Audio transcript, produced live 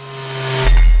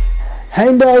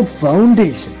Handout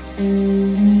Foundation.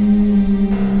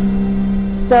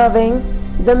 Serving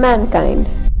the mankind.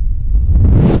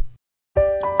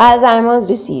 Alzheimer's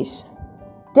disease.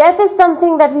 Death is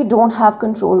something that we don't have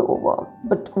control over.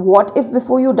 But what if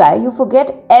before you die, you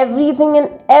forget everything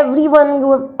and everyone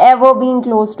you have ever been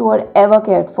close to or ever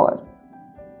cared for?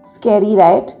 Scary,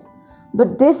 right?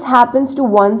 But this happens to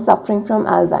one suffering from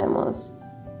Alzheimer's.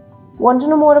 Want to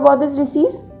know more about this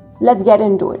disease? Let's get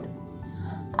into it.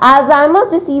 Alzheimer's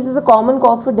disease is a common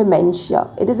cause for dementia.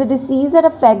 It is a disease that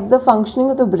affects the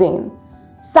functioning of the brain.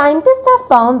 Scientists have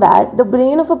found that the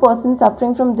brain of a person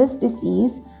suffering from this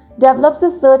disease develops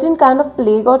a certain kind of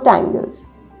plaque or tangles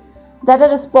that are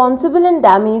responsible in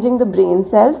damaging the brain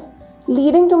cells,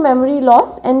 leading to memory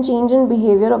loss and change in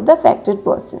behavior of the affected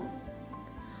person.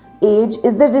 Age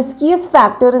is the riskiest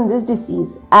factor in this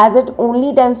disease as it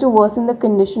only tends to worsen the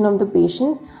condition of the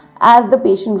patient as the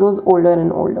patient grows older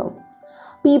and older.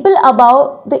 People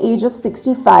above the age of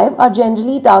 65 are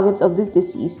generally targets of this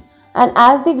disease, and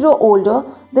as they grow older,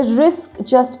 the risk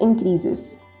just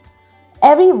increases.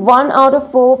 Every 1 out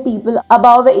of 4 people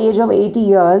above the age of 80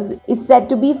 years is said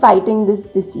to be fighting this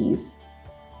disease.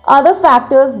 Other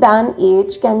factors than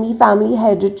age can be family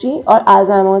hereditary or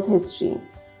Alzheimer's history.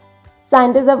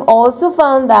 Scientists have also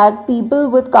found that people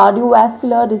with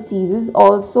cardiovascular diseases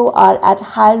also are at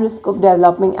high risk of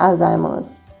developing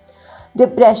Alzheimer's.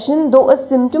 Depression, though a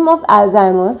symptom of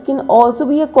Alzheimer's, can also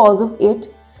be a cause of it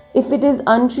if it is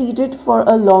untreated for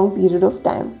a long period of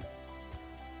time.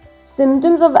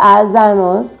 Symptoms of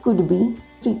Alzheimer's could be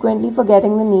frequently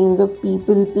forgetting the names of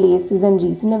people, places, and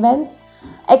recent events,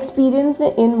 experience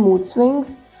in mood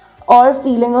swings, or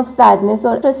feeling of sadness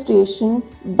or frustration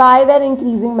by their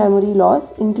increasing memory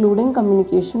loss, including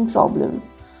communication problem.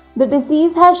 The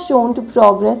disease has shown to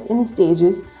progress in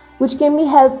stages which can be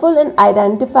helpful in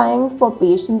identifying for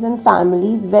patients and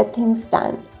families where things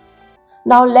stand.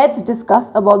 Now let's discuss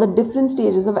about the different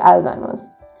stages of Alzheimer's.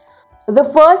 The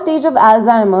first stage of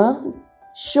Alzheimer's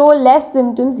show less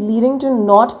symptoms leading to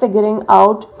not figuring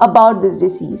out about this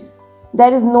disease.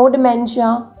 There is no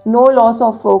dementia, no loss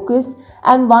of focus,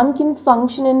 and one can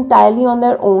function entirely on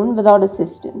their own without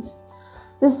assistance.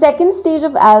 The second stage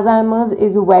of Alzheimer's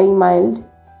is very mild,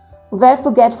 where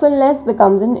forgetfulness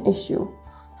becomes an issue.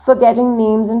 Forgetting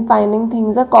names and finding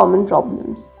things are common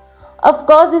problems. Of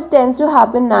course, this tends to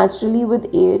happen naturally with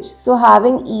age, so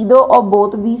having either or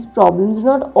both of these problems do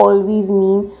not always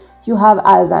mean you have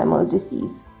Alzheimer's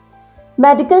disease.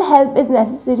 Medical help is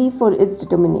necessary for its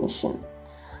determination.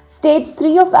 Stage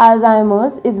 3 of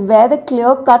Alzheimer's is where the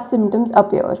clear-cut symptoms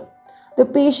appear. The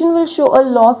patient will show a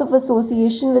loss of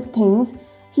association with things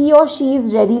he or she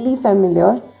is readily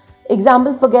familiar,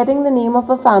 example, forgetting the name of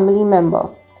a family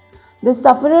member. The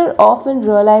sufferer often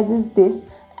realizes this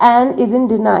and is in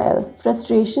denial,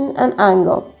 frustration, and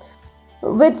anger.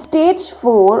 With stage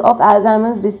 4 of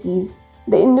Alzheimer's disease,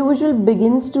 the individual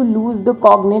begins to lose the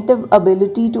cognitive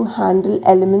ability to handle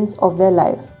elements of their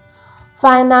life.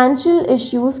 Financial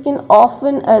issues can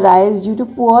often arise due to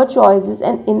poor choices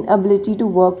and inability to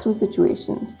work through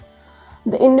situations.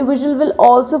 The individual will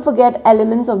also forget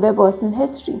elements of their personal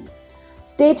history.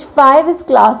 Stage 5 is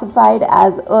classified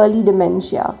as early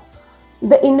dementia.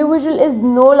 The individual is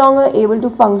no longer able to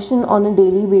function on a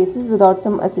daily basis without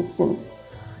some assistance.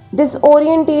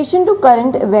 Disorientation to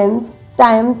current events,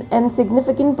 times, and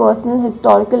significant personal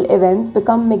historical events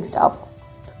become mixed up.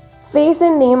 Face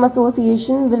and name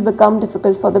association will become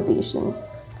difficult for the patients,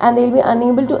 and they'll be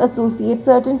unable to associate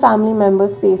certain family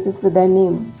members' faces with their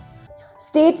names.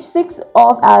 Stage 6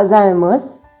 of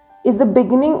Alzheimer's is the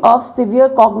beginning of severe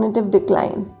cognitive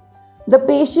decline. The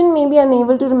patient may be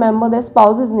unable to remember their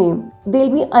spouse's name. They'll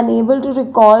be unable to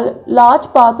recall large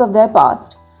parts of their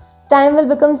past. Time will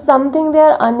become something they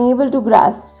are unable to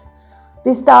grasp.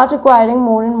 They start requiring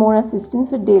more and more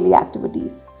assistance with daily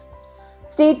activities.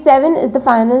 Stage 7 is the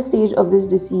final stage of this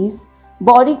disease.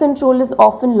 Body control is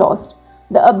often lost.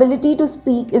 The ability to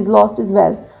speak is lost as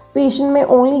well. Patient may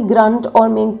only grunt or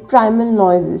make primal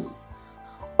noises,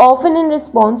 often in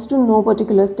response to no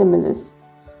particular stimulus.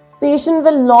 Patient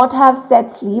will not have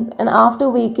set sleep and after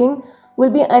waking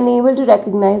will be unable to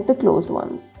recognize the closed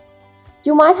ones.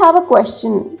 You might have a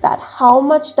question that how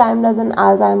much time does an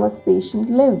Alzheimer's patient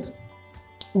live?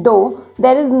 Though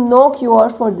there is no cure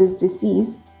for this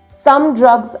disease, some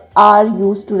drugs are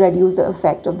used to reduce the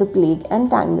effect of the plaque and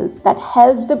tangles that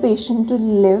helps the patient to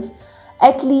live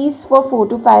at least for 4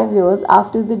 to 5 years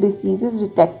after the disease is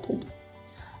detected.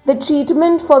 The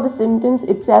treatment for the symptoms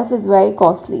itself is very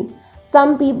costly.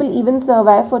 Some people even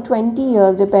survive for 20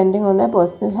 years depending on their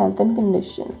personal health and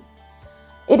condition.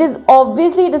 It is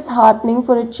obviously disheartening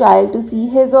for a child to see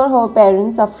his or her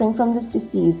parents suffering from this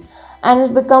disease, and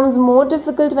it becomes more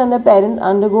difficult when the parents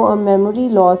undergo a memory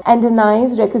loss and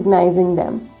denies recognizing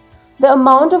them. The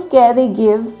amount of care they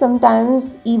give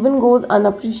sometimes even goes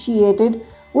unappreciated,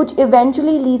 which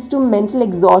eventually leads to mental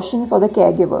exhaustion for the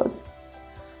caregivers.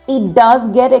 It does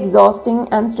get exhausting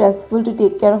and stressful to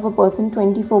take care of a person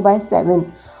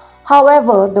 24/7.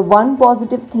 However, the one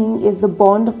positive thing is the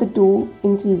bond of the two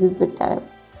increases with time.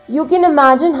 You can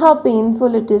imagine how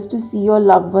painful it is to see your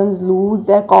loved ones lose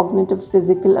their cognitive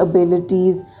physical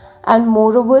abilities, and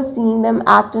moreover seeing them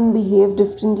act and behave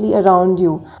differently around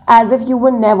you as if you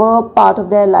were never a part of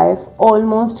their life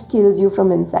almost kills you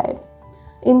from inside.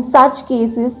 In such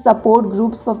cases, support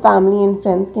groups for family and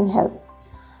friends can help.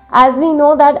 As we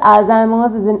know that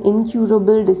Alzheimer's is an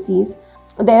incurable disease,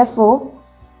 therefore,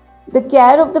 the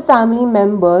care of the family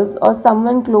members or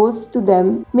someone close to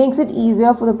them makes it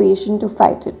easier for the patient to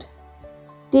fight it.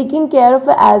 Taking care of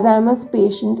an Alzheimer's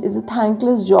patient is a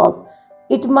thankless job.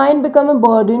 It might become a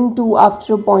burden too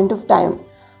after a point of time,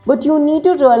 but you need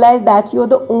to realize that you're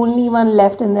the only one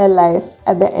left in their life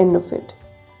at the end of it.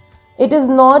 It is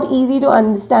not easy to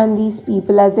understand these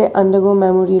people as they undergo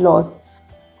memory loss.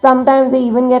 Sometimes they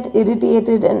even get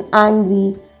irritated and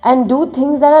angry and do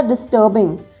things that are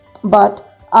disturbing. But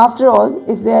after all,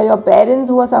 if they are your parents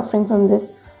who are suffering from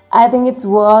this, I think it's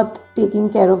worth taking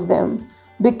care of them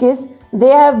because they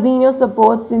have been your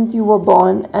support since you were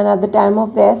born, and at the time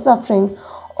of their suffering,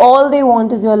 all they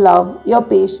want is your love, your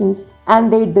patience,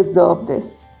 and they deserve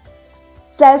this.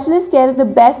 Selfless care is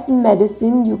the best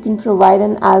medicine you can provide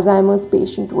an Alzheimer's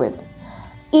patient with.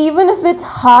 Even if it's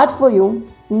hard for you,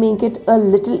 make it a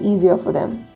little easier for them.